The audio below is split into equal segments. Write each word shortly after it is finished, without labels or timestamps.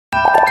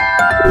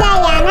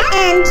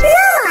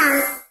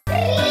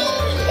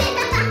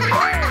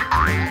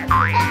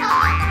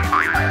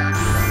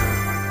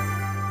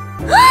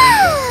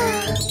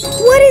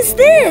What is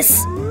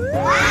this?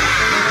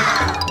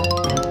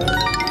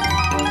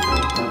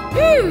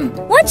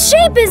 What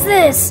shape is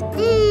this?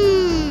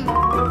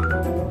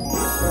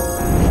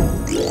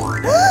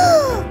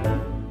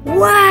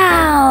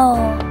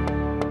 Wow!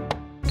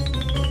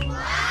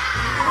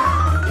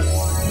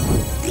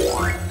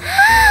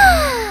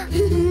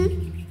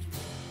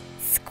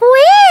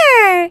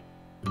 Square!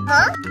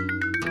 Huh?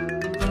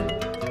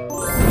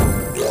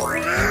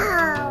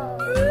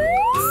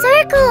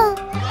 Circle!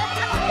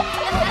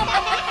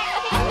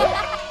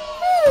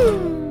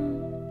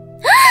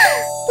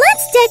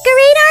 Let's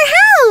decorate our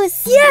house!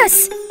 Yes!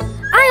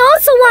 I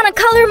also want to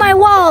color my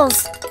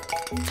walls!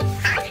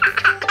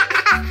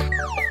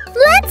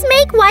 Let's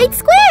make white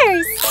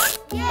squares!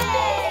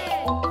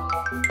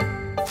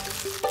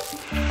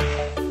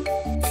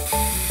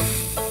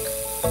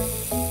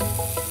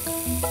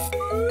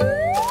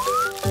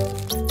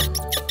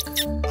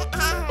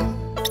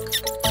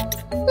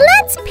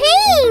 Let's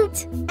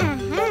paint!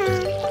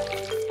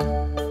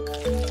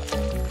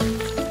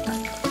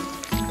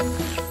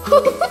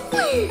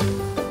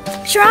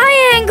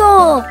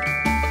 Triangle!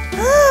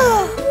 Wow!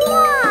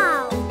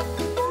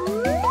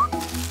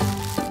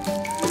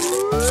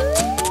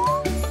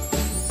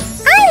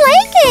 I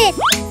like it!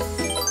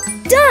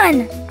 Done!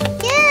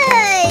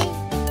 Yay!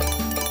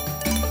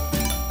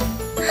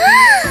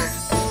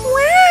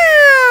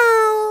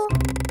 Wow!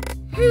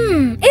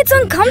 It's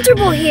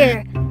uncomfortable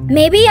here.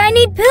 Maybe I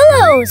need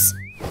pillows.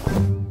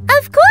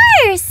 Of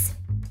course!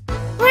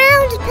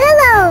 Round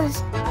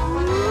pillows!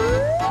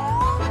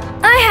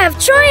 I have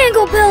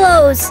triangle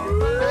pillows.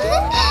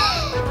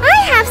 I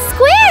have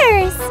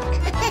squares!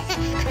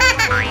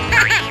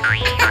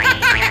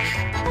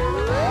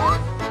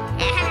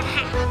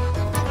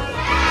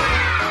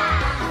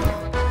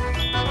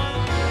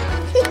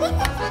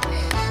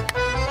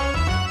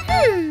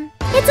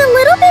 It's a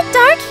little bit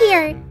dark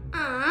here.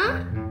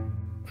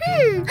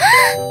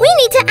 We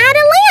need to add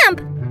a lamp.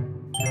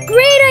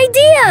 Great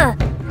idea!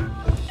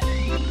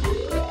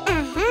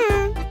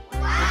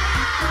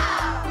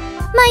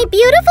 My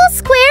beautiful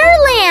square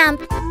lamp.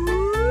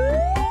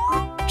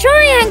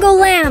 Triangle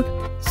lamp.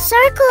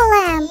 Circle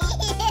lamp.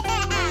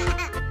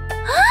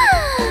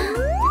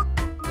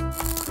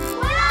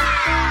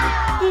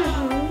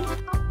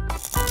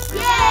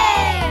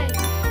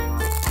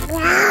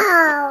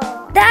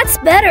 Wow! That's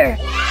better.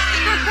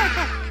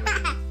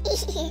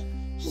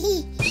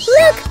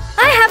 Look,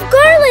 I have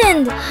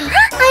garland.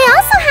 I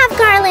also have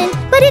garland,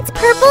 but it's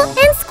purple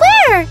and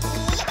square.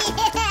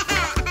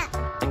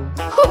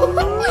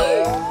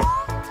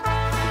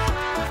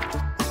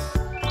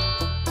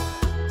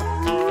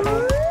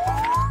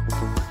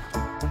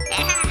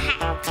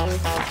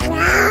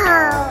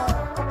 Wow!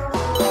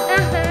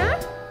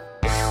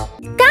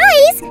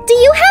 Guys, do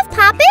you have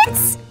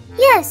poppets?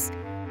 Yes.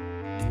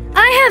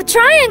 I have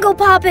triangle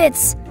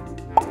poppets.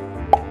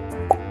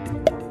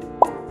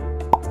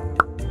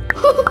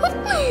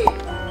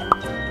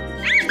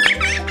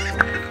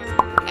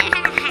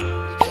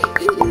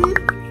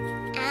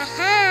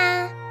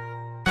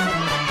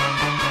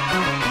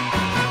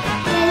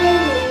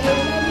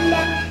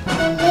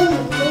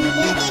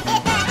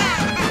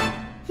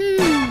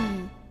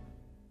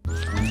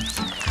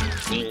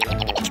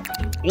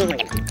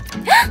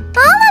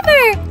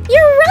 Oliver,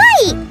 you're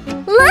right!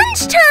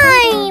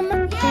 Lunchtime!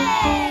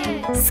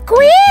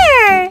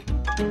 Square!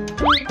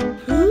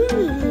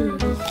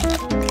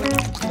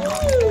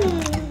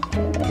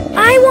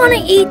 I want to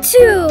eat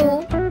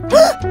too.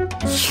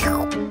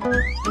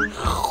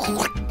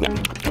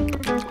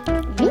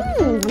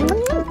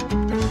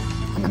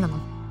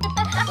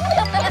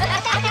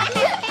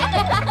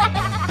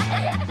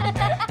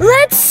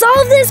 Let's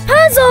solve this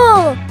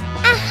puzzle!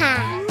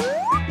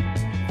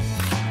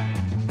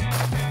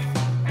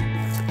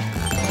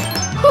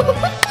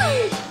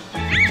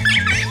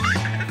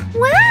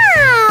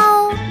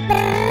 Wow!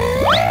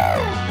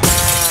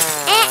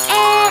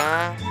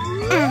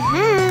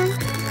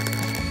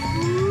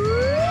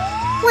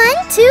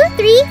 1, 2,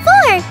 3,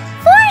 4.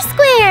 4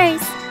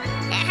 squares.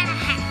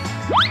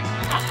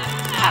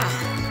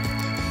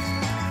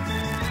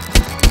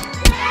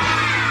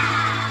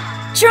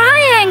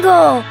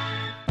 Triangle!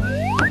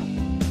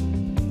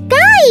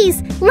 Guys,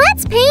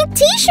 let's paint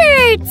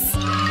t-shirts.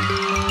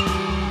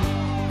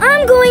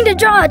 I'm going to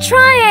draw a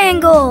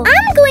triangle.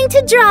 I'm going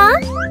to draw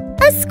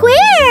a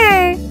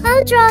square.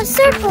 I'll draw a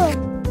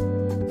circle.